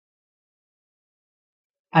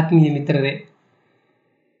ಆತ್ಮೀಯ ಮಿತ್ರರೇ,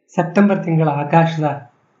 ಸೆಪ್ಟೆಂಬರ್ ತಿಂಗಳ ಆಕಾಶದ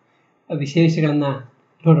ವಿಶೇಷಗಳನ್ನು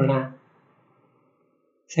ನೋಡೋಣ.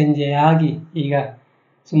 ಸಂಜೆಯಾಗಿ ಈಗ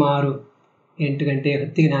ಸುಮಾರು 8 ಗಂಟೆ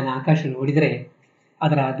ಹೊತ್ತಿಗೆ ನಾನು ಆಕಾಶ ನೋಡಿದರೆ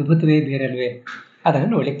ಅದರ ಅದ್ಭುತವೇ ಬೇರಲ್ವೇ, ಅದನ್ನು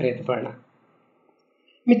ನೋಡಲಿಕ್ಕೆ ಪ್ರಯತ್ನ ಪಡೋಣ.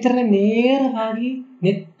 ಮಿತ್ರರೇ, ನೇರವಾಗಿ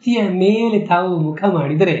ನೆತ್ತಿಯ ಮೇಲೆ ತಾವು ಮುಖ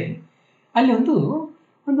ಮಾಡಿದರೆ ಅಲ್ಲಿ ಒಂದು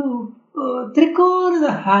ತ್ರಿಕೋನದ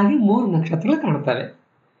ಹಾಗೆ 3 ನಕ್ಷತ್ರಗಳು ಕಾಣುತ್ತವೆ.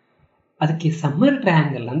 ಅದಕ್ಕೆ ಸಮ್ಮರ್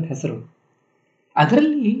ಟ್ರಯಾಂಗಲ್ ಅಂತ ಹೆಸರು.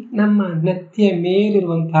 ಅದರಲ್ಲಿ ನಮ್ಮ ನೆತ್ತಿಯ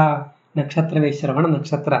ಮೇಲಿರುವಂತಹ ನಕ್ಷತ್ರವೇ ಶ್ರವಣ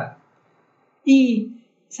ನಕ್ಷತ್ರ. ಈ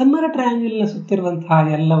ಸಮ್ಮರ್ ಟ್ರಯಾಂಗಲ್ನ ಸುತ್ತಿರುವಂತಹ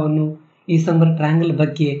ಎಲ್ಲವನ್ನು, ಈ ಸಮ್ಮರ್ ಟ್ರಯಾಂಗಲ್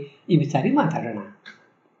ಬಗ್ಗೆ ಈ ವಿಚಾರ ಮಾತಾಡೋಣ.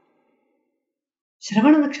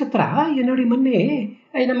 ಶ್ರವಣ ನಕ್ಷತ್ರ ನೋಡಿ, ಮೊನ್ನೆ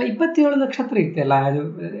ನಮ್ಮ 27 ನಕ್ಷತ್ರ ಇತ್ತಲ್ಲ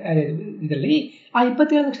ಇದರಲ್ಲಿ, ಆ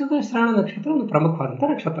 27 ನಕ್ಷತ್ರ ಶ್ರವಣ ನಕ್ಷತ್ರ ಒಂದು ಪ್ರಮುಖವಾದಂಥ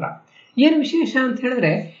ನಕ್ಷತ್ರ. ಏನು ವಿಶೇಷ ಅಂತ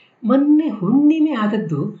ಹೇಳಿದ್ರೆ, ಮೊನ್ನೆ ಹುಣ್ಣಿಮೆ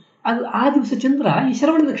ಆದದ್ದು ಅದು ಆ ದಿವಸ ಚಂದ್ರ ಈ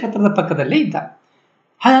ಶ್ರವಣ ನಕ್ಷತ್ರದ ಪಕ್ಕದಲ್ಲೇ ಇದ್ದ.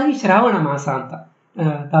 ಹಾಗಾಗಿ ಶ್ರಾವಣ ಮಾಸ ಅಂತ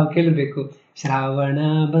ತಾವು ಕೇಳಬೇಕು. ಶ್ರಾವಣ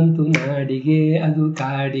ಬಂತು ನಾಡಿಗೆ, ಅದು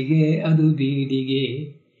ಕಾಡಿಗೆ, ಅದು ಬೀಡಿಗೆ,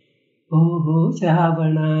 ಓಹೋ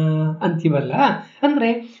ಶ್ರಾವಣ ಅಂತೀವಲ್ಲ.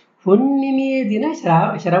 ಅಂದ್ರೆ ಹುಣ್ಣಿಮೆಯ ದಿನ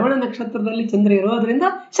ಶ್ರವಣ ನಕ್ಷತ್ರದಲ್ಲಿ ಚಂದ್ರ ಇರೋದ್ರಿಂದ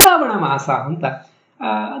ಶ್ರಾವಣ ಮಾಸ ಅಂತ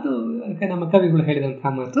ಅದು ನಮ್ಮ ಕವಿಗಳು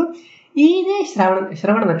ಹೇಳಿದಂತಹ ಮಾತು. ಇದೇ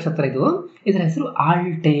ಶ್ರವಣ ನಕ್ಷತ್ರ. ಇದರ ಹೆಸರು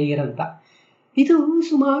ಆಲ್ಟೇರ್ ಅಂತ. ಇದು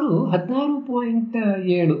ಸುಮಾರು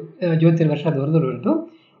 16.7 ಜ್ಯೋತಿರ್ವರ್ಷ ದೂರದಲ್ಲುಂಟು.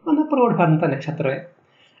 ಒಂದು ಪ್ರೌಢವಾದಂಥ ನಕ್ಷತ್ರವೇ.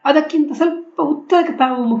 ಅದಕ್ಕಿಂತ ಸ್ವಲ್ಪ ಉತ್ತರಕ್ಕೆ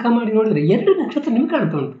ತಾವು ಮುಖ ಮಾಡಿ ನೋಡಿದ್ರೆ 2 ನಕ್ಷತ್ರ ನಿಮ್ಗೆ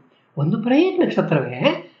ಕಾಣ್ತಾ ಉಂಟು. ಒಂದು ಬ್ರೈಟ್ ನಕ್ಷತ್ರವೇ,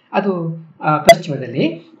 ಅದು ಪಶ್ಚಿಮದಲ್ಲಿ,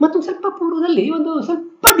 ಮತ್ತು ಸ್ವಲ್ಪ ಪೂರ್ವದಲ್ಲಿ ಒಂದು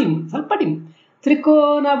ಸ್ವಲ್ಪ ಡಿಮ್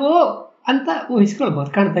ತ್ರಿಕೋನವೋ ಅಂತ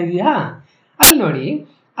ಊಹಿಸ್ಕೊಳ್ಬಹುದು. ಕಾಣ್ತಾ ಇದೆಯಾ? ಅಲ್ಲಿ ನೋಡಿ,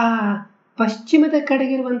 ಆ ಪಶ್ಚಿಮದ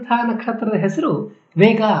ಕಡೆಗಿರುವಂತಹ ನಕ್ಷತ್ರದ ಹೆಸರು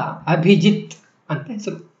ವೇಗ ಅಭಿಜಿತ್ ಅಂತ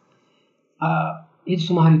ಹೆಸರು. ಇದು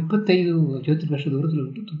ಸುಮಾರು 25 ಜ್ಯೋತಿರ್ವರ್ಷ ದೂರದಲ್ಲಿ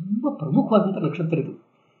ಉಂಟು. ತುಂಬ ಪ್ರಮುಖವಾದಂಥ ನಕ್ಷತ್ರ ಇದು.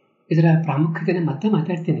 ಇದರ ಪ್ರಾಮುಖ್ಯತೆಯನ್ನು ಮತ್ತೆ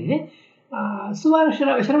ಮಾತಾಡ್ತೀನಿ. ಸುಮಾರು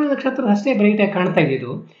ಶ್ರವಣ ನಕ್ಷತ್ರ ಅಷ್ಟೇ ಬ್ರೈಟಾಗಿ ಕಾಣ್ತಾ ಇದೆ.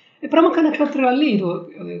 ಇದು ಪ್ರಮುಖ ನಕ್ಷತ್ರಗಳಲ್ಲಿ ಇದು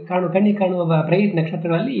ಕಣ್ಣಿಗೆ ಕಾಣುವ ಬ್ರೈಟ್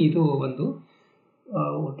ನಕ್ಷತ್ರಗಳಲ್ಲಿ ಇದು ಒಂದು.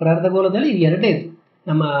 ಉತ್ತರಾರ್ಧಗೋಳದಲ್ಲಿ ಇದು 2ನೇದು.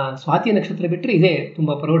 ನಮ್ಮ ಸ್ವಾತಿ ನಕ್ಷತ್ರ ಬಿಟ್ಟರೆ ಇದೇ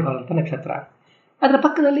ತುಂಬ ಪ್ರೌಢವಾದಂಥ ನಕ್ಷತ್ರ. ಅದರ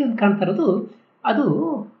ಪಕ್ಕದಲ್ಲಿ ಒಂದು ಕಾಣ್ತಾ ಇರೋದು ಅದು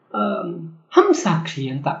ಹಂಸಾಕ್ಷಿ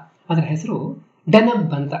ಅಂತ. ಅದರ ಹೆಸರು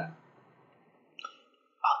ಡೆನಬ್ ಅಂತ.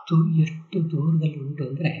 ಅದು ಎಷ್ಟು ದೂರದಲ್ಲಿ ಉಂಟು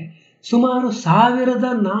ಅಂದರೆ ಸುಮಾರು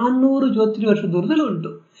 1400 ಜ್ಯೋತಿರ್ವರ್ಷ ದೂರದಲ್ಲಿ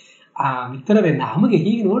ಉಂಟು. ಆ ಮಿತ್ರರೇ, ನಮಗೆ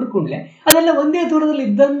ಹೀಗೆ ನೋಡಿಕೊಂಡ್ಲೆ ಅದೆಲ್ಲ ಒಂದೇ ದೂರದಲ್ಲಿ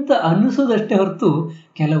ಇದ್ದಂತ ಅನ್ನಿಸೋದಷ್ಟೇ ಹೊರತು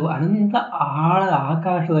ಕೆಲವು ಅನಂತ ಆಳ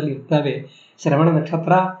ಆಕಾಶದಲ್ಲಿ ಇರ್ತವೆ. ಶ್ರವಣ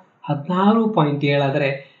ನಕ್ಷತ್ರ 16.7, ಆದರೆ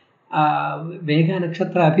ವೇಗ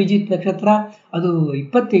ನಕ್ಷತ್ರ, ಅಭಿಜಿತ್ ನಕ್ಷತ್ರ ಅದು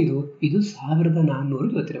 25, ಇದು 1400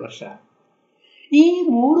 ಜ್ಯೋತಿರ್ವರ್ಷ. ಈ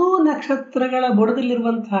 3 ನಕ್ಷತ್ರಗಳ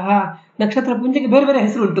ಬುಡದಲ್ಲಿರುವಂತಹ ನಕ್ಷತ್ರ ಪುಂಜಕ್ಕೆ ಬೇರೆ ಬೇರೆ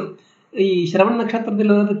ಹೆಸರುಂಟು. ಈ ಶ್ರವಣ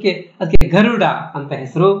ನಕ್ಷತ್ರದಲ್ಲಿರೋದಕ್ಕೆ ಅದಕ್ಕೆ ಗರುಡ ಅಂತ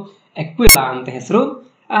ಹೆಸರು, ಎಕ್ವಿಲಾ ಅಂತ ಹೆಸರು.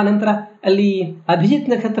 ಆ ನಂತರ ಅಲ್ಲಿ ಅಭಿಜಿತ್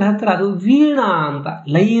ನಕ್ಷತ್ರ ಹತ್ರ ಅದು ವೀಣಾ ಅಂತ,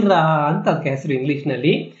 ಲೈರಾ ಅಂತ ಅದಕ್ಕೆ ಹೆಸರು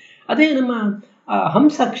ಇಂಗ್ಲಿಷ್ನಲ್ಲಿ. ಅದೇ ನಮ್ಮ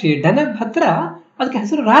ಹಂಸಾಕ್ಷಿ ಡೆನಬ್ ಹತ್ರ ಅದಕ್ಕೆ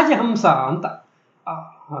ಹೆಸರು ರಾಜಹಂಸ ಅಂತ.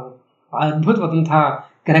 ಅದ್ಭುತವಾದಂತಹ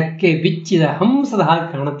ಕರಕ್ಕೆ ಬಿಚ್ಚಿದ ಹಂಸದ ಹಾಗೆ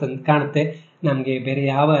ಕಾಣುತ್ತೆ. ನಮಗೆ ಬೇರೆ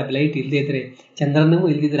ಯಾವ ಲೈಟ್ ಇಲ್ಲದೇ ಇದ್ರೆ, ಚಂದ್ರನೂ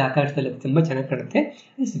ಇಲ್ಲದಿದ್ರೆ ಆಕಾಶದಲ್ಲಿ ಅದು ತುಂಬ ಚೆನ್ನಾಗಿ ಕಾಣುತ್ತೆ.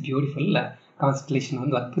 It's beautiful constellation.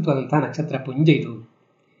 ಒಂದು ಅದ್ಭುತವಾದಂತಹ ನಕ್ಷತ್ರ ಪುಂಜ ಇದು.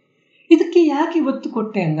 ಇದಕ್ಕೆ ಯಾಕೆ ಒತ್ತು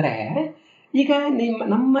ಕೊಟ್ಟೆ ಅಂದರೆ, ಈಗ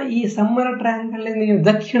ನಮ್ಮ ಈ ಸಮ್ಮರ್ ಟ್ರಯಾಂಗಲ್ ನೀವು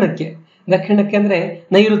ದಕ್ಷಿಣಕ್ಕೆ ಅಂದರೆ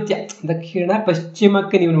ನೈಋತ್ಯ, ದಕ್ಷಿಣ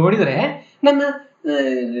ಪಶ್ಚಿಮಕ್ಕೆ ನೀವು ನೋಡಿದರೆ ನನ್ನ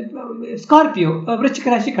ಸ್ಕಾರ್ಪಿಯೋ ವೃಶ್ಚಿಕ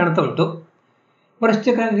ರಾಶಿ ಕಾಣ್ತಾ ಉಂಟು.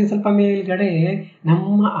 ವೃಶ್ಚಿಕ ರಾಶಿ ಸ್ವಲ್ಪ ಮೇಲ್ಗಡೆ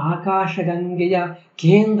ನಮ್ಮ ಆಕಾಶಗಂಗೆಯ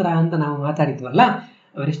ಕೇಂದ್ರ ಅಂತ ನಾವು ಮಾತಾಡಿದ್ವಲ್ಲ.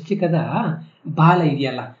 ವೃಶ್ಚಿಕದ ಬಾಲ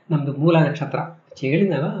ಇದೆಯಲ್ಲ, ನಮ್ಮದು ಮೂಲ ನಕ್ಷತ್ರ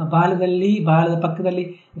ಚೇಳಿನ ಬಾಲದ ಪಕ್ಕದಲ್ಲಿ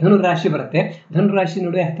ಧನುರಾಶಿ ಬರುತ್ತೆ. ಧನುರಾಶಿ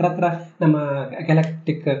ನೋಡಿ ಹತ್ರ ನಮ್ಮ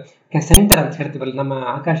ಗ್ಯಾಲಕ್ಟಿಕ್ ಸೆಂಟರ್ ಅಂತ ಹೇಳ್ತೀವಲ್ಲ, ನಮ್ಮ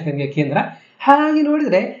ಆಕಾಶಗಂಗೆಯ ಕೇಂದ್ರ. ಹಾಗೆ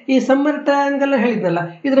ನೋಡಿದರೆ ಈ ಸಮ್ಮರ್ ಟ್ರಯಾಂಗಲ್ ಹೇಳಿದ್ನಲ್ಲ,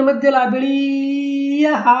 ಇದರ ಮಧ್ಯೆಲ್ಲ ಆ ಬಿಳಿಯ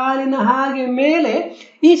ಹಾಲಿನ ಹಾಗೆ ಮೇಲೆ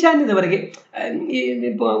ಈಶಾನ್ಯದವರೆಗೆ,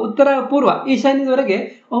 ಉತ್ತರ ಪೂರ್ವ ಈಶಾನ್ಯದವರೆಗೆ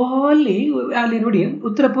ಅಲ್ಲಿ ನೋಡಿ,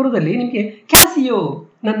 ಉತ್ತರ ಪೂರ್ವದಲ್ಲಿ ನಿಮಗೆ ಕ್ಯಾಸಿಯೋ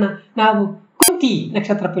ನಾವು ಕುಂತಿ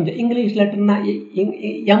ನಕ್ಷತ್ರ ಪುಂಜ, ಇಂಗ್ಲಿಷ್ ಲೆಟರ್ನ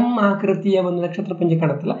ಎಂ ಆಕೃತಿಯ ಒಂದು ನಕ್ಷತ್ರ ಪುಂಜ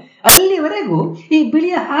ಕಾಣುತ್ತಲ್ಲ, ಅಲ್ಲಿವರೆಗೂ ಈ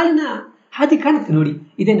ಬಿಳಿಯ ಹಾಲಿನ ಹಾದಿ ಕಾಣುತ್ತೆ ನೋಡಿ.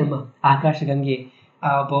 ಇದೇ ನಮ್ಮ ಆಕಾಶಗಂಗೆ.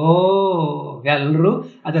 ಎಲ್ಲರೂ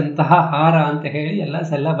ಅದಂತಹ ಹಾರ ಅಂತ ಹೇಳಿ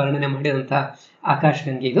ಎಲ್ಲ ವರ್ಣನೆ ಮಾಡಿದಂತಹ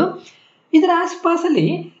ಆಕಾಶಗಂಗೆ ಇದು. ಇದರ ಆಸ್ಪಾಸಲ್ಲಿ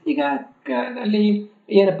ಈಗ ಅಲ್ಲಿ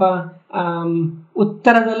ಏನಪ್ಪ,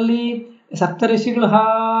 ಉತ್ತರದಲ್ಲಿ ಸಪ್ತಋಷಿಗಳು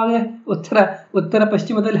ಹಾಗೆ ಉತ್ತರ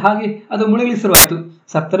ಪಶ್ಚಿಮದಲ್ಲಿ ಹಾಗೆ ಅದು ಮುಳುಗಲಿ ಶುರುವಾಯಿತು.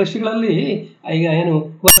 ಸಪ್ತಋಷಿಗಳಲ್ಲಿ ಈಗ ಏನು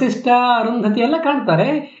ವಸಿಷ್ಠ ಅರುಂಧತಿ ಎಲ್ಲ ಕಾಣ್ತಾರೆ,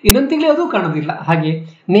 ಇನ್ನೊಂದು ತಿಂಗಳು ಅದು ಕಾಣೋದಿಲ್ಲ. ಹಾಗೆ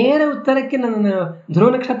ನೇರ ಉತ್ತರಕ್ಕೆ ನನ್ನ ಧ್ರುವ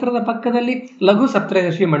ನಕ್ಷತ್ರದ ಪಕ್ಕದಲ್ಲಿ ಲಘು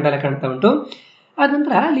ಸಪ್ತಋಷಿ ಮಂಡಲ ಕಾಣ್ತಾ ಉಂಟು. ಆದ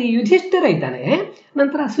ನಂತರ ಅಲ್ಲಿ ಯುಧಿಷ್ಠಿರ ಇದ್ದಾನೆ,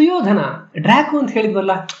 ನಂತರ ಸುಯೋಧನ, ಡ್ರ್ಯಾಕೋ ಅಂತ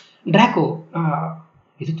ಹೇಳಿದ್ವಲ್ಲ, ಡ್ರ್ಯಾಕೋ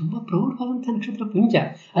ಇದು ತುಂಬ ಪ್ರೌಢವಾದಂಥ ನಕ್ಷತ್ರ ಪುಂಜ.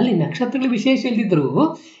 ಅಲ್ಲಿ ನಕ್ಷತ್ರಗಳ ವಿಶೇಷ ಇಲ್ದಿದ್ರು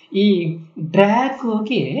ಈ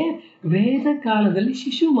ಡ್ರ್ಯಾಕೋಗೆ ವೇದ ಕಾಲದಲ್ಲಿ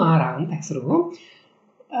ಶಿಶುಮಾರ ಅಂತ ಹೆಸರು.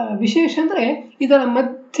 ವಿಶೇಷ ಅಂದರೆ ಇದರ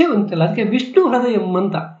ಮಧ್ಯೆ ಉಂಟಲ್ಲ, ಅದಕ್ಕೆ ವಿಷ್ಣು ಹೃದಯಂ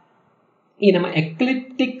ಅಂತ. ಈ ನಮ್ಮ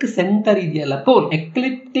ಎಕ್ಲಿಪ್ಟಿಕ್ ಸೆಂಟರ್ ಇದೆಯಲ್ಲ, ಪೋಲ್,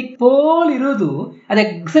 ಎಕ್ಲಿಪ್ಟಿಕ್ ಪೋಲ್ ಇರೋದು ಅದು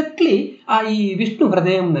ಎಕ್ಸಾಕ್ಟ್ಲಿ ಈ ವಿಷ್ಣು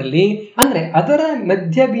ಹೃದಯಂನಲ್ಲಿ. ಅಂದರೆ ಅದರ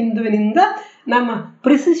ಮಧ್ಯ ಬಿಂದುವಿನಿಂದ ನಮ್ಮ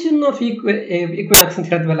ಪ್ರಿಸಿಷನ್ ಆಫ್ ಈಕ್ವಿನಾಕ್ಸ್ ಅಂತ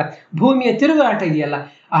ಹೇಳ್ತೀವಲ್ಲ, ಭೂಮಿಯ ತಿರುಗಾಟ ಇದೆಯಲ್ಲ,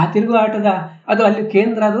 ಆ ತಿರುಗಾಟದ ಅದು ಅಲ್ಲಿ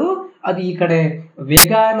ಕೇಂದ್ರ. ಅದು ಈ ಕಡೆ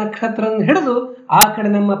ವೇಗ ನಕ್ಷತ್ರ ಹಿಡಿದು ಆ ಕಡೆ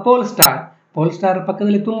ನಮ್ಮ ಪೋಲ್ ಸ್ಟಾರ್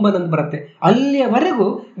ಪಕ್ಕದಲ್ಲಿ ತುಂಬನಂತ ಬರುತ್ತೆ. ಅಲ್ಲಿಯವರೆಗೂ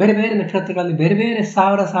ಬೇರೆ ಬೇರೆ ನಕ್ಷತ್ರಗಳಲ್ಲಿ ಬೇರೆ ಬೇರೆ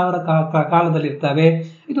ಸಾವಿರ ಕಾಲದಲ್ಲಿ ಇರ್ತವೆ.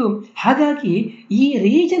 ಇದು ಹಾಗಾಗಿ ಈ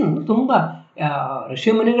ರೀಜನ್ ತುಂಬ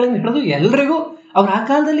ಋಷಿಮುನಿಗಳನ್ನು ಹಿಡಿದು ಎಲ್ರಿಗೂ ಅವ್ರು ಆ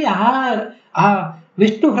ಕಾಲದಲ್ಲಿ ಆ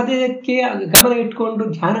ವಿಷ್ಣು ಹೃದಯಕ್ಕೆ ಗಮನ ಇಟ್ಕೊಂಡು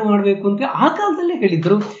ಧ್ಯಾನ ಮಾಡಬೇಕು ಅಂತ ಆ ಕಾಲದಲ್ಲೇ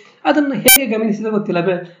ಹೇಳಿದ್ರು. ಅದನ್ನು ಹೇಗೆ ಗಮನಿಸಿದ ಗೊತ್ತಿಲ್ಲ,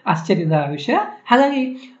 ಆಶ್ಚರ್ಯದ ವಿಷಯ. ಹಾಗಾಗಿ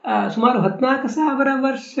ಸುಮಾರು 14,000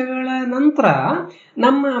 ವರ್ಷಗಳ ನಂತರ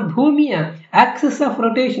ನಮ್ಮ ಭೂಮಿಯ ಆಕ್ಸಿಸ್ ಆಫ್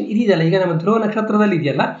ರೊಟೇಷನ್ ಇದೆಯಲ್ಲ, ಈಗ ನಮ್ಮ ಧ್ರುವ ನಕ್ಷತ್ರದಲ್ಲಿ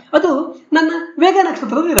ಇದೆಯಲ್ಲ, ಅದು ನನ್ನ ವೇಗ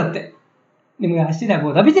ನಕ್ಷತ್ರದಲ್ಲಿ ಇರುತ್ತೆ. ನಿಮಗೆ ಆಶ್ಚರ್ಯ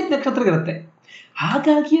ಆಗ್ಬೋದು, ಅಭಿಜಿತ್ ನಕ್ಷತ್ರ ಇರುತ್ತೆ.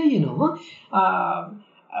 ಹಾಗಾಗಿಯೂ ಏನು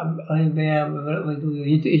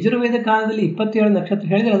ಯಜುರ್ವೇದ ಕಾಲದಲ್ಲಿ 27 ನಕ್ಷತ್ರ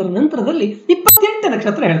ಹೇಳಿದ್ರೆ ಅದರ ನಂತರದಲ್ಲಿ 28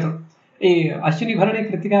 ನಕ್ಷತ್ರ ಹೇಳಿದ್ರು. ಈ ಅಶ್ವಿನಿ ಭರಣಿ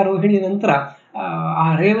ಕೃತಿಕಾ ರೋಹಿಣಿ ನಂತರ ಆ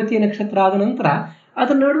ರೇವತಿ ನಕ್ಷತ್ರ ಆದ ನಂತರ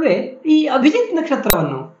ಅದರ ನಡುವೆ ಈ ಅಭಿಜಿತ್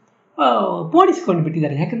ನಕ್ಷತ್ರವನ್ನು ಪೋಣಿಸಿಕೊಂಡು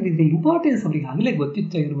ಬಿಟ್ಟಿದ್ದಾರೆ. ಯಾಕಂದ್ರೆ ಇದರ ಇಂಪಾರ್ಟೆನ್ಸ್ ಅವರಿಗೆ ಆಗಲೇ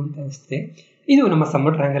ಗೊತ್ತಿತ್ತು ಇರುವಂತ ಅನಿಸುತ್ತೆ. ಇದು ನಮ್ಮ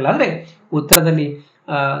ಸಮ್ಮರ್ ಟ್ರಯಾಂಗಲ್. ಆದರೆ ಉತ್ತರದಲ್ಲಿ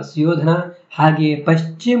ಸುಯೋಧನ, ಹಾಗೆ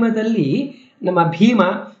ಪಶ್ಚಿಮದಲ್ಲಿ ನಮ್ಮ ಭೀಮ,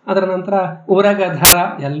 ಅದರ ನಂತರ ಉರಗಧರ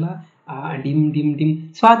ಎಲ್ಲ ಡಿಮ್ ಡಿಮ್ ಡಿಮ್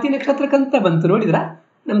ಸ್ವಾತಿ ನಕ್ಷತ್ರಕ್ಕಂತ ಬಂತು. ನೋಡಿದ್ರ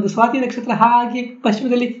ನಮ್ದು ಸ್ವಾತಿ ನಕ್ಷತ್ರ ಹಾಗೆ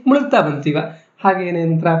ಪಶ್ಚಿಮದಲ್ಲಿ ಮುಳುಗ್ತಾ ಬಂತು. ಈಗ ಹಾಗೆ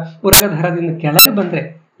ನಂತರ ಉರಗಧರದಿಂದ ಕೆಳಗೆ ಬಂದ್ರೆ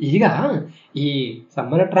ಈಗ ಈ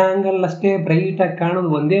ಸಮ್ಮರ್ ಟ್ರಯಾಂಗಲ್ ಅಷ್ಟೇ ಬ್ರೈಟ್ ಆಗಿ ಕಾಣೋದು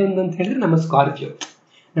ಒಂದೇ ಒಂದು ಅಂತ ಹೇಳಿದ್ರೆ ನಮ್ಮ ಸ್ಕಾರ್ಪಿಯೋ,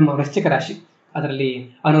 ನಮ್ಮ ವೃಶ್ಚಿಕ ರಾಶಿ. ಅದರಲ್ಲಿ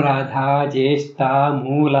ಅನುರಾಧ, ಜ್ಯೇಷ್ಠ,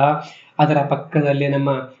 ಮೂಲ, ಅದರ ಪಕ್ಕದಲ್ಲಿ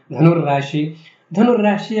ನಮ್ಮ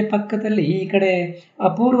ಧನುರ್ರಾಶಿಯ ಪಕ್ಕದಲ್ಲಿ ಈ ಕಡೆ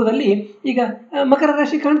ಪೂರ್ವದಲ್ಲಿ ಈಗ ಮಕರ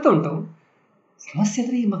ರಾಶಿ ಕಾಣ್ತಾ ಉಂಟು. ಸಮಸ್ಯೆ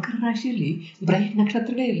ಅಂದರೆ ಈ ಮಕರ ರಾಶಿಯಲ್ಲಿ ಬ್ರೈಟ್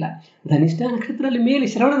ನಕ್ಷತ್ರಗಳೇ ಇಲ್ಲ. ಧನಿಷ್ಠ ನಕ್ಷತ್ರದಲ್ಲಿ ಮೇಲೆ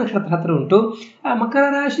ಶ್ರವಣ ನಕ್ಷತ್ರ ಹತ್ರ ಉಂಟು. ಆ ಮಕರ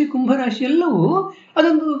ರಾಶಿ, ಕುಂಭರಾಶಿ ಎಲ್ಲವೂ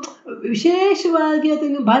ಅದೊಂದು ವಿಶೇಷವಾಗಿ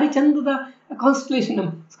ಅದನ್ನು ಭಾರಿ ಚಂದದ ಕಾನ್ಸ್ಟಲೇಷನ್.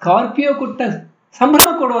 ನಮ್ಮ ಸ್ಕಾರ್ಪಿಯೋ ಕೊಟ್ಟ ಸಂಭ್ರಮ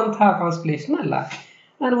ಕೊಡುವಂತಹ ಕಾನ್ಸ್ಟಲೇಷನ್ ಅಲ್ಲ.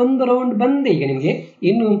 ನಾನು ಒಂದು ರೌಂಡ್ ಬಂದೆ. ಈಗ ನಿಮಗೆ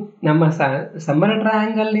ಇನ್ನು ನಮ್ಮ ಸಮ್ಮರ್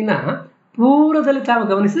ಟ್ರಯಾಂಗಲ್ಲಿನ ಪೂರ್ವದಲ್ಲಿ ತಾವು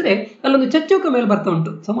ಗಮನಿಸಿದ್ರೆ ಅಲ್ಲೊಂದು ಚಚ್ಚೌಕ ಮೇಲೆ ಬರ್ತಾ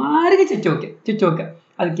ಉಂಟು, ಸುಮಾರಿಗೆ ಚಚ್ಚೌಕ.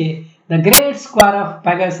 ಅದಕ್ಕೆ the great square of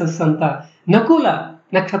Pegasus ಅಂತ, ನಕುಲ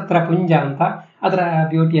ನಕ್ಷತ್ರ ಪುಂಜ ಅಂತ. ಅದರ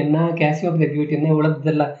ಬ್ಯೂಟಿಯನ್ನ, ಕ್ಯಾಸಿಯೋಪದ ಬ್ಯೂಟಿಯನ್ನ,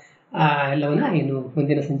 ಉಳಿದೆಲ್ಲ ಎಲ್ಲವನ್ನ ಏನು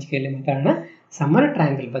ಮುಂದಿನ ಸಂಚಿಕೆಯಲ್ಲಿ ಮಾತಾಡೋಣ. ಸಮ್ಮರ್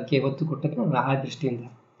ಟ್ರಯಾಂಗಲ್ ಬಗ್ಗೆ ಒತ್ತು ಕೊಟ್ಟದ್ದು ಆ ದೃಷ್ಟಿಯಿಂದ.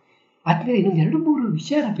 ಆದ್ಮೇಲೆ ಇನ್ನೊಂದು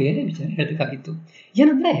 2-3 ಬೇರೆ ವಿಚಾರ ಹೇಳಬೇಕಾಗಿತ್ತು.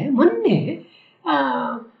 ಏನಂದ್ರೆ ಮೊನ್ನೆ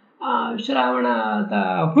ಶ್ರಾವಣದ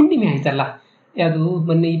ಹುಣ್ಣಿಮೆ ಆಯ್ತಲ್ಲ, ಅದು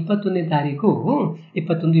ಮೊನ್ನೆ 21ನೇ ತಾರೀಕು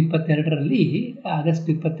 22-22ರಲ್ಲಿ ಆಗಸ್ಟ್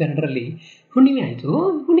 22ರಲ್ಲಿ ಹುಣ್ಣಿಮೆ ಆಯಿತು.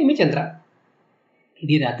 ಹುಣ್ಣಿಮೆ ಚಂದ್ರ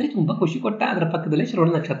ಇಡೀ ರಾತ್ರಿ ತುಂಬ ಖುಷಿ ಕೊಟ್ಟ. ಅದರ ಪಕ್ಕದಲ್ಲೇ ಶ್ರವಣ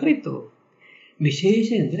ನಕ್ಷತ್ರ ಇತ್ತು. ವಿಶೇಷ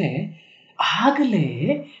ಅಂದರೆ ಆಗಲೇ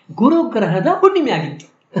ಗುರುಗ್ರಹದ ಹುಣ್ಣಿಮೆ ಆಗಿತ್ತು.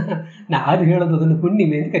 ನಾನು ಹೇಳೋದು ಅದನ್ನು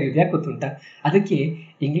ಹುಣ್ಣಿಮೆ ಅಂತ ಕರೆಯೋದು. ಯಾಕೆ ಗೊತ್ತುಂಟ? ಅದಕ್ಕೆ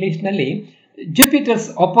ಇಂಗ್ಲೀಷ್ನಲ್ಲಿ ಜುಪಿಟರ್ಸ್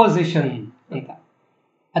ಅಪೋಸಿಷನ್ ಅಂತ.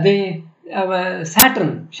 ಅದೇ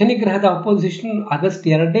ಸ್ಯಾಟರ್ನ್ ಶನಿಗ್ರಹದ ಅಪೋಸಿಷನ್ ಆಗಸ್ಟ್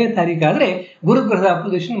 2ನೇ ತಾರೀಕಾದರೆ ಗುರುಗ್ರಹದ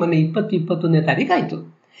ಅಪೋಸಿಷನ್ ಮೊನ್ನೆ 20-21ನೇ ತಾರೀಕು ಆಯಿತು.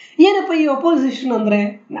 ಏನಪ್ಪ ಈ ಅಪೋಸಿಷನ್ ಅಂದರೆ?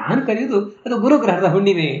 ನಾನು ಕರೆಯೋದು ಅದು ಗುರುಗ್ರಹದ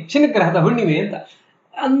ಹುಣ್ಣಿಮೆ, ಶನಿಗ್ರಹದ ಹುಣ್ಣಿಮೆ ಅಂತ.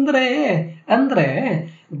 ಅಂದರೆ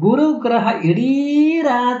ಗುರುಗ್ರಹ ಇಡೀ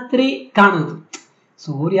ರಾತ್ರಿ ಕಾಣುವುದು.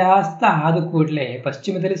 ಸೂರ್ಯಾಸ್ತ ಆದ ಕೂಡಲೇ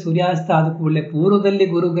ಪಶ್ಚಿಮದಲ್ಲಿ ಸೂರ್ಯಾಸ್ತ ಆದ ಕೂಡಲೇ ಪೂರ್ವದಲ್ಲಿ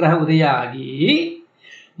ಗುರುಗ್ರಹ ಉದಯ ಆಗಿ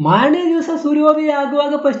ಮಾರನೇ ದಿವಸ ಸೂರ್ಯೋದಯ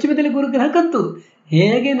ಆಗುವಾಗ ಪಶ್ಚಿಮದಲ್ಲಿ ಗುರುಗ್ರಹ ಕಂತು.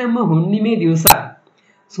 ಹೇಗೆ ನಮ್ಮ ಹುಣ್ಣಿಮೆ ದಿವಸ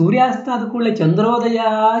ಸೂರ್ಯಾಸ್ತ ಆದ ಕೂಡಲೇ ಚಂದ್ರೋದಯ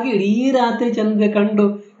ಆಗಿ ಇಡೀ ರಾತ್ರಿ ಚಂದ್ರ ಕಂಡು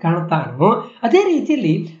ಕಾಣುತ್ತಾನೋ, ಅದೇ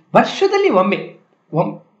ರೀತಿಯಲ್ಲಿ ವರ್ಷದಲ್ಲಿ ಒಮ್ಮೆ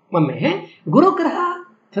ಗುರುಗ್ರಹ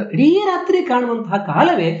ಇಡೀ ರಾತ್ರಿ ಕಾಣುವಂತಹ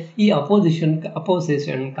ಕಾಲವೇ ಈ ಅಪೋಸಿಷನ್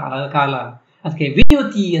ಕಾಲ. ಅದಕ್ಕೆ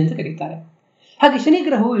ವಿದ್ಯುತಿ ಅಂತ ಕರೀತಾರೆ. ಹಾಗೆ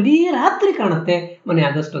ಶನಿಗ್ರಹವು ಇಡೀ ರಾತ್ರಿ ಕಾಣುತ್ತೆ. ಮೊನ್ನೆ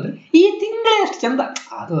ಆಗಸ್ಟ್ ಅಂದರೆ ಈ ತಿಂಗಳೇ ಅಷ್ಟು ಚಂದ.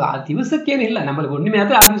 ಅದು ಆ ದಿವಸಕ್ಕೇನಿಲ್ಲ, ನಮ್ಮಲ್ಲಿ ಹುಣ್ಣಿಮೆ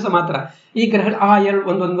ಆದರೆ ಆ ದಿವಸ ಮಾತ್ರ. ಈ ಗ್ರಹ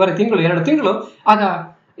ಒಂದೂವರೆ ತಿಂಗಳು 2 ತಿಂಗಳು ಆಗ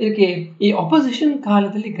ಇದಕ್ಕೆ ಈ ಅಪೋಸಿಷನ್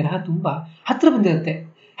ಕಾಲದಲ್ಲಿ ಗ್ರಹ ತುಂಬ ಹತ್ರ ಬಂದಿರುತ್ತೆ.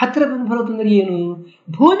 ಹತ್ರ ಬರೋದಂದ್ರೆ ಏನು?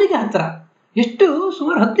 ಭೂಮಿಗೆ ಹತ್ರ. ಎಷ್ಟು?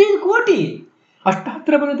 ಸುಮಾರು 15 ಕೋಟಿ. ಅಷ್ಟು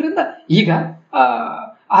ಹತ್ತಿರ ಬರೋದ್ರಿಂದ ಈಗ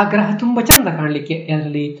ಆ ಗ್ರಹ ತುಂಬ ಚಂದ ಕಾಣಲಿಕ್ಕೆ.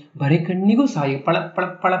 ಅದರಲ್ಲಿ ಬರೆ ಕಣ್ಣಿಗೂ ಸಹ ಪಳ ಪಳ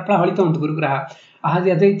ಪಳ ಪಳ ಹೊಳಿತಾ ಉಂಟು ಗುರುಗ್ರಹ.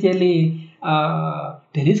 ಅದೇ ರೀತಿಯಲ್ಲಿ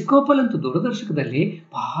ಟೆಲಿಸ್ಕೋಪಲ್ಲಂತೂ ದೂರದರ್ಶಕದಲ್ಲಿ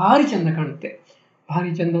ಭಾರಿ ಚಂದ ಕಾಣುತ್ತೆ.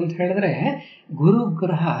 ಭಾರಿ ಚಂದ ಅಂತ ಹೇಳಿದ್ರೆ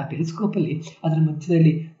ಗುರುಗ್ರಹ ಟೆಲಿಸ್ಕೋಪಲ್ಲಿ ಅದರ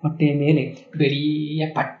ಮಧ್ಯದಲ್ಲಿ ಹೊಟ್ಟೆಯ ಮೇಲೆ ಬಿಳಿಯ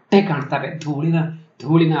ಪಟ್ಟೆ ಕಾಣ್ತವೆ.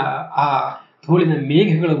 ಧೂಳಿನ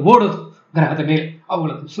ಮೇಘಗಳು ಓಡೋದು ಗ್ರಹದ ಮೇಲೆ,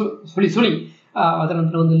 ಅವುಗಳದ್ದು ಸುಳಿ ಅದರ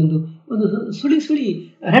ನಂತರ ಒಂದು ಸುಳಿ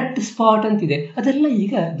ರೆಡ್ ಸ್ಪಾಟ್ ಅಂತಿದೆ. ಅದೆಲ್ಲ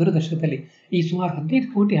ಈಗ ದೂರದರ್ಶಕದಲ್ಲಿ ಈ ಸುಮಾರು 15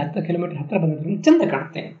 ಕೋಟಿ 10 ಕಿಲೋಮೀಟರ್ ಹತ್ತಿರ ಬಂದ್ರಿಂದ ಚಂದ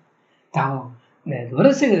ಕಾಣುತ್ತೆ. ತಾವು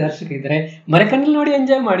ದೂರದರ್ಶಕ ಇದ್ದರೆ ಮರೆಕಣ್ಣಲ್ಲಿ ನೋಡಿ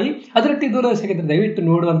ಎಂಜಾಯ್ ಮಾಡಿ, ಅದರೊಟ್ಟಿಗೆ ದೂರದರ್ಶಕ ಇದ್ದರೆ ದಯವಿಟ್ಟು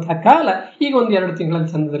ನೋಡುವಂತಹ ಕಾಲ ಈಗ 1-2 ತಿಂಗಳ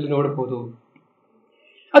ಚಂದದಲ್ಲಿ ನೋಡಬಹುದು.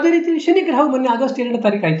 ಅದೇ ರೀತಿ ಶನಿಗ್ರಹವು ಮೊನ್ನೆ ಆಗಸ್ಟ್ 2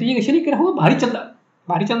 ತಾರೀಕು ಆಯಿತು. ಈಗ ಶನಿಗ್ರಹವು ಭಾರಿ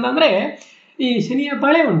ಚಂದ ಅಂದರೆ ಈ ಶನಿಯ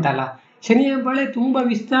ಬಳೆ ಉಂಟಲ್ಲ, ಶನಿಯ ಬಳೆ ತುಂಬ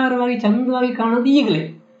ವಿಸ್ತಾರವಾಗಿ ಚಂದವಾಗಿ ಕಾಣೋದು ಈಗಲೇ.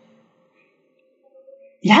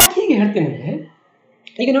 ಯಾಕೆ ಹೀಗೆ ಹೇಳ್ತೇನೆ ಅಂದರೆ,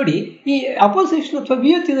 ಈಗ ನೋಡಿ ಈ ಅಪೋಸಿಷನ್ ಅಥವಾ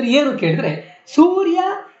ವಿಯುತಿ ಅಂದರೆ ಏನು ಕೇಳಿದ್ರೆ, ಸೂರ್ಯ,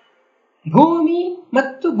 ಭೂಮಿ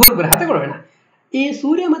ಮತ್ತು ಗುರುಗ್ರಹ ತಗೊಳ್ಳೋಣ. ಈ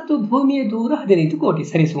ಸೂರ್ಯ ಮತ್ತು ಭೂಮಿಯ ದೂರ 15 ಕೋಟಿ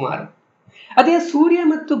ಸರಿ ಸುಮಾರು. ಅದೇ ಸೂರ್ಯ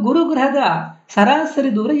ಮತ್ತು ಗುರುಗ್ರಹದ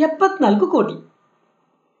ಸರಾಸರಿ ದೂರ 74 ಕೋಟಿ.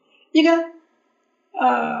 ಈಗ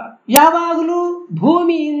ಯಾವಾಗಲೂ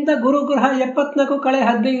ಭೂಮಿಯಿಂದ ಗುರುಗ್ರಹ 74 -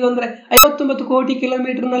 15 ಅಂದರೆ 59 ಕೋಟಿ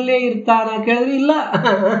ಕಿಲೋಮೀಟರ್ನಲ್ಲೇ ಇರ್ತಾನ ಕೇಳಿದ್ರೆ ಇಲ್ಲ.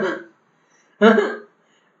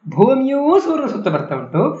 ಭೂಮಿಯೂ ಸೂರ್ಯನ ಸುತ್ತ ಬರ್ತಾ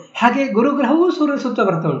ಉಂಟು, ಹಾಗೆ ಗುರುಗ್ರಹವೂ ಸೂರ್ಯನ ಸುತ್ತ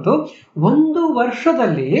ಬರ್ತಾ ಉಂಟು. ಒಂದು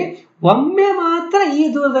ವರ್ಷದಲ್ಲಿ ಒಮ್ಮೆ ಮಾತ್ರ ಈ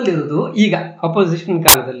ದೂರದಲ್ಲಿರುವುದು ಈಗ ಅಪೋಸಿಷನ್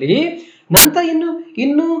ಕಾಲದಲ್ಲಿ. ನಂತರ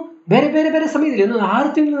ಇನ್ನು ಬೇರೆ ಸಮಯದಲ್ಲಿ 6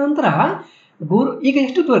 ತಿಂಗಳ ನಂತರ ಈಗ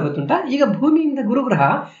ಎಷ್ಟು ದೂರ ಗೊತ್ತುಂಟಾ? ಈಗ ಭೂಮಿಯಿಂದ ಗುರುಗ್ರಹ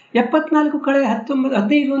 74 -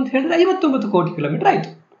 15 ಅಂತ ಹೇಳಿದ್ರೆ 59 ಕೋಟಿ ಕಿಲೋಮೀಟರ್ ಆಯಿತು.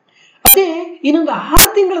 ಅದೇ ಇನ್ನೊಂದು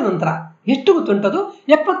 6 ತಿಂಗಳ ನಂತರ ಎಷ್ಟು ಗೊತ್ತುಂಟದು?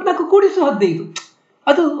 74 - 15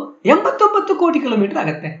 ಅದು 89 ಕೋಟಿ ಕಿಲೋಮೀಟರ್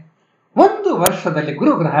ಆಗತ್ತೆ. ಒಂದು ವರ್ಷದಲ್ಲಿ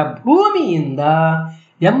ಗುರುಗ್ರಹ ಭೂಮಿಯಿಂದ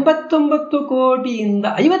 89 ಕೋಟಿಯಿಂದ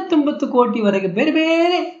 59 ಕೋಟಿವರೆಗೆ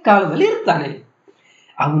ಬೇರೆ ಕಾಲದಲ್ಲಿ ಇರ್ತಾನೆ.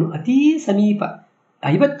 ಅವನು ಅತೀ ಸಮೀಪ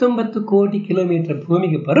 59 ಕೋಟಿ ಕಿಲೋಮೀಟರ್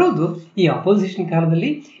ಭೂಮಿಗೆ ಬರೋದು ಈ ಅಪೋಸಿಷನ್ ಕಾಲದಲ್ಲಿ.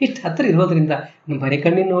 ಇಷ್ಟು ಹತ್ತಿರ ಇರೋದ್ರಿಂದ ಬರೆ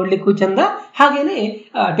ಕಣ್ಣಿನ ನೋಡ್ಲಿಕ್ಕೂ ಚಂದ, ಹಾಗೇನೆ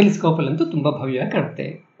ಟೆಲಿಸ್ಕೋಪಲ್ಲಂತೂ ತುಂಬಾ ಭವ್ಯವಾಗಿ ಕಾಣುತ್ತೆ.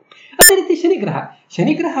 ಅದೇ ರೀತಿ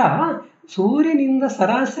ಶನಿಗ್ರಹ ಸೂರ್ಯನಿಂದ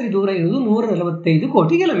ಸರಾಸರಿ ದೂರ ಇರುವುದು 145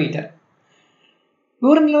 ಕೋಟಿ ಕಿಲೋಮೀಟರ್.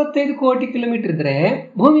 145 ಕೋಟಿ ಕಿಲೋಮೀಟರ್ ಇದ್ರೆ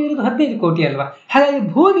ಭೂಮಿ ಇರೋದು 15 ಕೋಟಿ ಅಲ್ವಾ? ಹಾಗಾಗಿ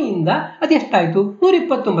ಭೂಮಿಯಿಂದ ಅದೆಷ್ಟಾಯ್ತು?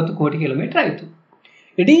 129 ಕೋಟಿ ಕಿಲೋಮೀಟರ್ ಆಯಿತು.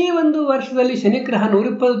 ಇಡೀ ಒಂದು ವರ್ಷದಲ್ಲಿ ಶನಿಗ್ರಹ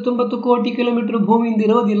 129 ಕೋಟಿ ಕಿಲೋಮೀಟರ್ ಭೂಮಿಯಿಂದ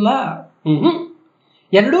ಇರೋದಿಲ್ಲ.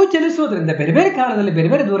 ಎರಡೂ ಚಲಿಸೋದ್ರಿಂದ ಬೇರೆ ಕಾಲದಲ್ಲಿ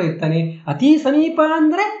ಬೇರೆ ದೂರ ಇರ್ತಾನೆ. ಅತಿ ಸಮೀಪ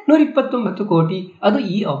ಅಂದ್ರೆ 129 ಕೋಟಿ, ಅದು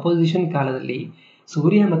ಈ ಅಪೋಸಿಷನ್ ಕಾಲದಲ್ಲಿ.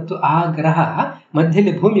 ಸೂರ್ಯ ಮತ್ತು ಆ ಗ್ರಹ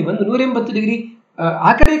ಮಧ್ಯದಲ್ಲಿ ಭೂಮಿ ಬಂದು 180 ಡಿಗ್ರಿ ಆ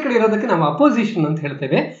ಕಡೆ ಇರೋದಕ್ಕೆ ನಾವು ಅಪೋಸಿಷನ್ ಅಂತ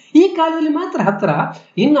ಹೇಳ್ತೇವೆ. ಈ ಕಾಲದಲ್ಲಿ ಮಾತ್ರ ಹತ್ತಿರ.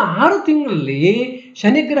 ಇನ್ನು 6 ತಿಂಗಳಲ್ಲಿ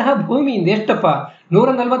ಶನಿಗ್ರಹ ಭೂಮಿಯಿಂದ ಎಷ್ಟಪ್ಪ?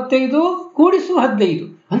 145 - 15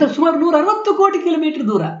 ಅಂದ್ರೆ ಸುಮಾರು 160 ಕೋಟಿ ಕಿಲೋಮೀಟರ್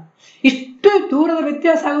ದೂರ. ಇಷ್ಟು ದೂರದ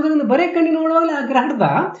ವ್ಯತ್ಯಾಸ ಆಗೋದ್ರಿಂದ ಬರೆ ಕಣ್ಣಿ ನೋಡುವಾಗಲೇ ಆ ಗ್ರಹದ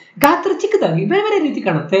ಗಾತ್ರ ಚಿಕ್ಕದಾಗಿ ಬೇರೆ ರೀತಿ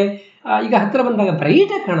ಕಾಣುತ್ತೆ. ಈಗ ಹತ್ತಿರ ಬಂದಾಗ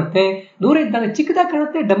ಬ್ರೈಟ್ ಆಗಿ ಕಾಣುತ್ತೆ, ದೂರ ಇದ್ದಾಗ ಚಿಕ್ಕದಾಗಿ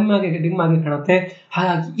ಕಾಣುತ್ತೆ, ಡಿಮ್ಮಾಗಿ ಕಾಣುತ್ತೆ.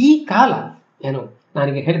 ಹಾಗಾಗಿ ಈ ಕಾಲ ಏನು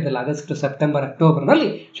ನನಗೆ ಹೇಳಿದ್ದಲ್ಲ, ಆಗಸ್ಟ್, ಸೆಪ್ಟೆಂಬರ್, ಅಕ್ಟೋಬರ್ನಲ್ಲಿ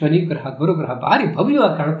ಶನಿಗ್ರಹ ಗುರುಗ್ರಹ ಭಾರಿ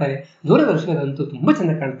ಭವ್ಯವಾಗಿ ಕಾಣುತ್ತಾರೆ. ದೂರದರ್ಶನದಂತೂ ತುಂಬಾ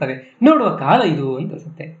ಚೆನ್ನಾಗಿ ಕಾಣ್ತವೆ. ನೋಡುವ ಕಾಲ ಇದು ಅಂತ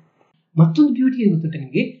ಅನ್ಸುತ್ತೆ. ಮತ್ತೊಂದು ಬ್ಯೂಟಿ ಏನು ಗೊತ್ತುಂಟು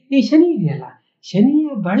ನಿಮಗೆ? ಈ ಶನಿ ಇದೆಯಲ್ಲ, ಶನಿಯ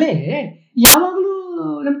ಬಳೆ ಯಾವಾಗಲೂ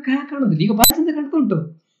ನಮ್ಗೆ ಕೈ ಕಾಣೋದಿಲ್ಲ. ಈಗ ಭಾರಿ ಚಂದ ಕಾಣ್ತಾ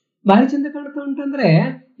ಉಂಟು ಅಂದ್ರೆ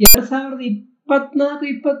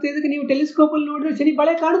 2024-25 ನೀವು ಟೆಲಿಸ್ಕೋಪ್ ಅಲ್ಲಿ ನೋಡಿದ್ರೆ ಶನಿ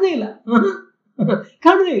ಬಳೆ ಕಾಣುದೇ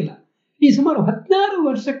ಇಲ್ಲ. ಈ ಸುಮಾರು 16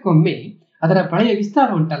 ವರ್ಷಕ್ಕೊಮ್ಮೆ ಅದರ ಬಳೆಯ ವಿಸ್ತಾರ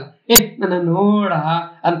ಉಂಟಲ್ಲ, ನನ್ನ ನೋಡ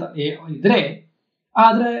ಅಂತ ಇದ್ರೆ,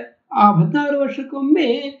 ಆದ್ರೆ ಆ 16 ವರ್ಷಕ್ಕೊಮ್ಮೆ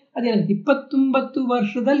ಅದೇನಾಗುತ್ತೆ, 29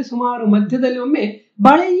 ವರ್ಷದಲ್ಲಿ ಸುಮಾರು ಮಧ್ಯದಲ್ಲಿ ಒಮ್ಮೆ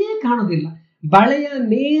ಬಳೆಯೇ ಕಾಣೋದಿಲ್ಲ. ಬಳೆಯ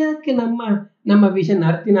ನೇರಕ್ಕೆ ನಮ್ಮ ವಿಷನ್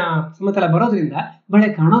ಅರ್ಥಿನ ಸಮತಲ ಬರೋದ್ರಿಂದ ಬಳೆ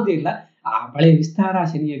ಕಾಣೋದೇ ಇಲ್ಲ. ಆ ಬಳೆಯ ವಿಸ್ತಾರ,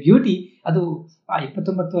 ಶನಿಯ ಬ್ಯೂಟಿ, ಅದು ಆ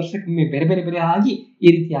 29 ವರ್ಷಕ್ಕೊಮ್ಮೆ ಬೇರೆ ಆಗಿ ಈ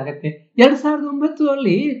ರೀತಿ ಆಗತ್ತೆ.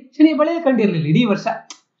 2009 ಶನಿಯ ಬಳೆಯ ಕಂಡಿರಲಿಲ್ಲ ಇಡೀ ವರ್ಷ.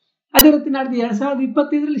 ಅದೇ ರೀತಿ ನಾಡ್ದು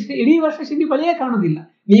 2025 ಇಡೀ ವರ್ಷ ಶನಿ ಬಳೆಯೇ ಕಾಣೋದಿಲ್ಲ.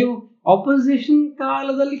 ನೀವು ಆಪೋಸಿಷನ್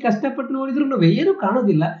ಕಾಲದಲ್ಲಿ ಕಷ್ಟಪಟ್ಟು ನೋಡಿದ್ರು ಏನು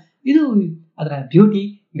ಕಾಣೋದಿಲ್ಲ. ಇದು ಅದರ ಬ್ಯೂಟಿ.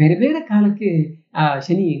 ಬೇರೆ ಕಾಲಕ್ಕೆ ಆ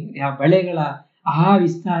ಶನಿ ಬಳೆಗಳ ಆ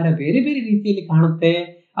ವಿಸ್ತಾರ ಬೇರೆ ರೀತಿಯಲ್ಲಿ ಕಾಣುತ್ತೆ.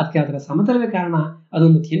 ಅದಕ್ಕೆ ಅದರ ಸಮತಲವೇ ಕಾರಣ.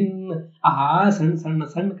 ಅದೊಂದು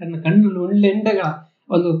ಸಣ್ಣ ಕಣ್ಣು ಉಳ್ಳೆಂಡೆಗಳ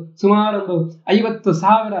ಸುಮಾರು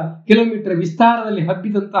 50,000 ಕಿಲೋಮೀಟರ್ ವಿಸ್ತಾರದಲ್ಲಿ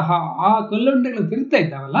ಹಬ್ಬಿದಂತಹ ಆ ಕಲ್ಲುಂಡೆಗಳು ತಿರುಗ್ತಾ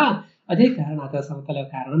ಇದ್ದಾವಲ್ಲ, ಅದೇ ಕಾರಣ. ಅದರ ಸಮತಲ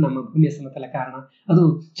ಕಾರಣ, ನಮ್ಮ ಭೂಮಿಯ ಸಮತಲ ಕಾರಣ. ಅದು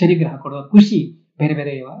ಶನಿಗ್ರಹ ಕೊಡುವ ಖುಷಿ ಬೇರೆ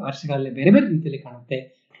ವರ್ಷಗಳಲ್ಲಿ ಬೇರೆ ರೀತಿಯಲ್ಲಿ ಕಾಣುತ್ತೆ.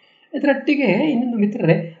 ಇದರೊಟ್ಟಿಗೆ ಇನ್ನೊಂದು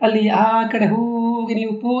ಮಿತ್ರರೇ, ಅಲ್ಲಿ ಆ ಕಡೆ ಹೋಗಿ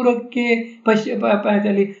ನೀವು ಪೂರ್ವಕ್ಕೆ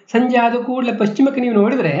ಸಂಜೆ ಆದ ಕೂಡಲೇ ಪಶ್ಚಿಮಕ್ಕೆ ನೀವು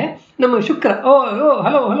ನೋಡಿದರೆ ನಮ್ಮ ಶುಕ್ರ ಓ ಓ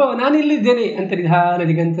ಹಲೋ ಹಲೋ ನಾನಿಲ್ಲಿದ್ದೇನೆ ಅಂತ ನಿಧಾನ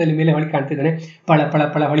ದಿಗಂತದಲ್ಲಿ ಮೇಲೆ ಹೊಳಿ ಕಾಣ್ತಿದ್ದಾನೆ, ಪಳ ಪಳ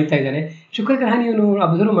ಪಳ ಹೊಳಿತಾ ಇದ್ದಾನೆ. ಶುಕ್ರ ಗ್ರಹ ನೀವು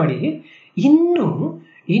ಅಬ್ಸರ್ವ್ ಮಾಡಿ,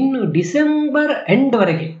 ಇನ್ನು ಡಿಸೆಂಬರ್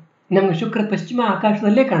ಎಂಡ್ವರೆಗೆ ನಮಗೆ ಶುಕ್ರ ಪಶ್ಚಿಮ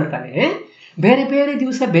ಆಕಾಶದಲ್ಲೇ ಕಾಣ್ತಾನೆ. ಬೇರೆ ಬೇರೆ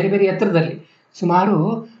ದಿವಸ ಬೇರೆ ಬೇರೆ ಎತ್ತರದಲ್ಲಿ, ಸುಮಾರು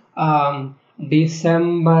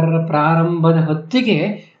ಡಿಸೆಂಬರ್ ಪ್ರಾರಂಭದ ಹೊತ್ತಿಗೆ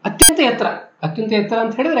ಅತ್ಯಂತ ಎತ್ತರ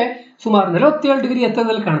ಅಂತ ಹೇಳಿದ್ರೆ ಸುಮಾರು 47 ಡಿಗ್ರಿ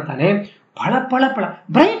ಎತ್ತರದಲ್ಲಿ ಕಾಣ್ತಾನೆ. ಫಳ ಫಳ ಫಳ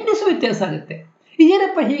ಬ್ರೈಟ್ನೆಸ್ ವ್ಯತ್ಯಾಸ ಆಗುತ್ತೆ.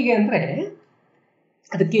 ಏನಪ್ಪ ಹೀಗೆ ಅಂದರೆ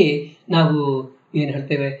ಅದಕ್ಕೆ ನಾವು ಏನು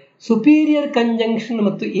ಹೇಳ್ತೇವೆ, ಸುಪೀರಿಯರ್ ಕಂಜಂಕ್ಷನ್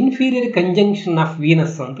ಮತ್ತು ಇನ್ಫೀರಿಯರ್ ಕಂಜಂಕ್ಷನ್ ಆಫ್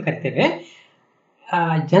ವೀನಸ್ ಅಂತ ಕರಿತೇವೆ.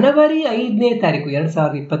 ಜನವರಿ 5ನೇ ತಾರೀಕು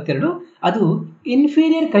 2022 ಅದು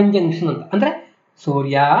ಇನ್ಫೀರಿಯರ್ ಕಂಜಂಕ್ಷನ್ ಅಂತ, ಅಂದರೆ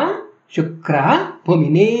ಸೂರ್ಯ ಶುಕ್ರ ಭೂಮಿ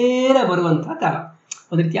ನೇರ ಬರುವಂತಹ ಕಾಲ,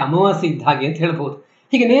 ಒಂದು ರೀತಿ ಅಮಾವಾಸ್ಯೆ ಇದ್ದ ಹಾಗೆ ಅಂತ ಹೇಳ್ಬೋದು.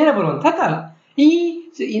 ಹೀಗೆ ನೇರ ಬರುವಂತಹ ಕಾಲ. ಈ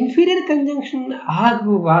ಇನ್ಫೀರಿಯರ್ ಕಂಜಂಕ್ಷನ್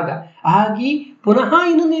ಆಗಿ ಪುನಃ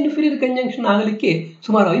ಇನ್ನೊಂದು ಇನ್ಫೀರಿಯರ್ ಕಂಜಂಕ್ಷನ್ ಆಗಲಿಕ್ಕೆ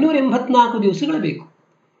ಸುಮಾರು 584 ದಿವಸಗಳು ಬೇಕು.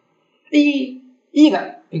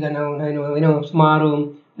 ಈಗ ನಾವು ಸುಮಾರು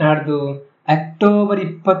ನಾಡ್ದು ಅಕ್ಟೋಬರ್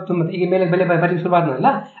 29, ಈಗ ಮೇಲೆ ಬೆಲೆ ಬರೀ ಶುರುವಾದ್ನಲ್ಲ,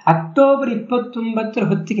 ಅಕ್ಟೋಬರ್ 29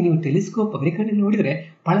 ಹೊತ್ತಿಗೆ ನೀವು ಟೆಲಿಸ್ಕೋಪ್ ಅಮೆರಿಕನಲ್ಲಿ ನೋಡಿದರೆ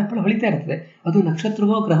ಪಳ ಪಳ ಹೊಳಿತಾ ಇರ್ತದೆ. ಅದು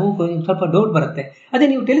ನಕ್ಷತ್ರವೋ ಗ್ರಹವೋ ಸ್ವಲ್ಪ ಡೌಟ್ ಬರುತ್ತೆ. ಅದೇ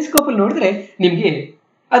ನೀವು ಟೆಲಿಸ್ಕೋಪಲ್ಲಿ ನೋಡಿದ್ರೆ ನಿಮಗೆ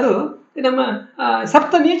ಅದು ನಮ್ಮ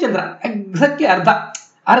ಸಪ್ತಮಿಯ ಚಂದ್ರ ಎಕ್ಸಾಕ್ಟ್ಲಿ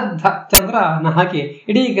ಅರ್ಧ ಚಂದ್ರನ ಹಾಗೆ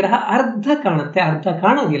ಇಡೀ ಗ್ರಹ ಅರ್ಧ ಕಾಣುತ್ತೆ, ಅರ್ಧ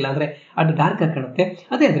ಕಾಣೋದಿಲ್ಲ, ಅಂದರೆ ಅದು ಡಾರ್ಕ್ ಆಗಿ ಕಾಣುತ್ತೆ.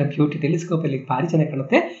 ಅದೇ ಅದರ ಬ್ಯೂಟಿ, ಟೆಲಿಸ್ಕೋಪಲ್ಲಿ ಭಾರಿ ಚೆನ್ನಾಗಿ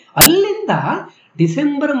ಕಾಣುತ್ತೆ. ಅಲ್ಲಿಂದ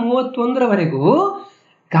ಡಿಸೆಂಬರ್ 31ರವರೆಗೂ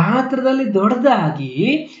ಗಾತ್ರದಲ್ಲಿ ದೊಡ್ಡದಾಗಿ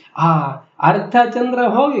ಆ ಅರ್ಧ ಚಂದ್ರ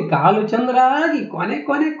ಹೋಗಿ ಕಾಲು ಚಂದ್ರ ಆಗಿ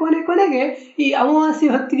ಕೊನೆಗೆ ಈ ಅಮಾವಾಸ್ಯೆ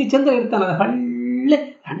ಹೊತ್ತಿಗೆ ಚಂದ್ರ ಇರ್ತಾನಲ್ಲ, ಒಳ್ಳೆ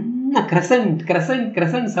ಸಣ್ಣ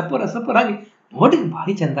ಕ್ರೆಸೆಂಟ್ ಸಪುರಾಗಿ ನೋಡಿ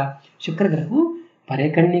ಭಾರಿ ಚಂದ. ಶುಕ್ರ ಗ್ರಹವು ಬರೆ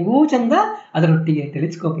ಕಣ್ಣಿಗೂ ಚಂದ, ಅದರೊಟ್ಟಿಗೆ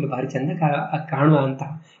ಟೆಲಿಸ್ಕೋಪಲ್ಲಿ ಭಾರಿ ಚಂದ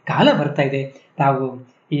ಕಾಣುವಂತಹ ಕಾಲ ಬರ್ತಾ ಇದೆ. ತಾವು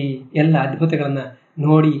ಈ ಎಲ್ಲ ಅದ್ಭುತಗಳನ್ನು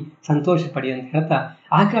ನೋಡಿ ಸಂತೋಷ ಪಡಿ ಅಂತ ಹೇಳ್ತಾ,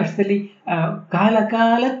 ಆಕಾಶದಲ್ಲಿ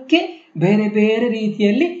ಕಾಲಕ್ಕೆ ಬೇರೆ ಬೇರೆ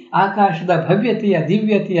ರೀತಿಯಲ್ಲಿ ಆಕಾಶದ ಭವ್ಯತೆಯ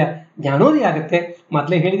ದಿವ್ಯತೆಯ ಜ್ಞಾನೋದಯ ಆಗುತ್ತೆ.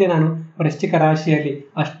 ಮೊದಲೇ ಹೇಳಿದೆ ನಾನು, ವೃಶ್ಚಿಕ ರಾಶಿಯಲ್ಲಿ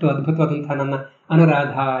ಅಷ್ಟು ಅದ್ಭುತವಾದಂತಹ ನನ್ನ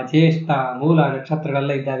ಅನುರಾಧ, ಜ್ಯೇಷ್ಠ, ಮೂಲ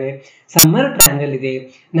ನಕ್ಷತ್ರಗಳೆಲ್ಲ ಇದ್ದಾವೆ. ಸಮ್ಮರ್ ಟ್ರಯಾಂಗಲ್ ಇದೆ.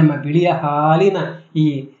 ನಮ್ಮ ಬಿಳಿಯ ಹಾಲಿನ ಈ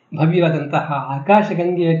ಭವ್ಯವಾದಂತಹ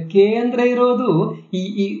ಆಕಾಶಗಂಗೆಯ ಕೇಂದ್ರ ಇರೋದು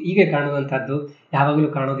ಈಗ ಕಾಣುವಂಥದ್ದು, ಯಾವಾಗಲೂ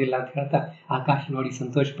ಕಾಣೋದಿಲ್ಲ ಅಂತ ಹೇಳ್ತಾ ಆಕಾಶ ನೋಡಿ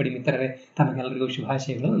ಸಂತೋಷ ಪಡಿ ಮಿತ್ರರೇ. ತಮಗೆಲ್ಲರಿಗೂ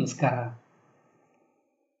ಶುಭಾಶಯಗಳು. ನಮಸ್ಕಾರ.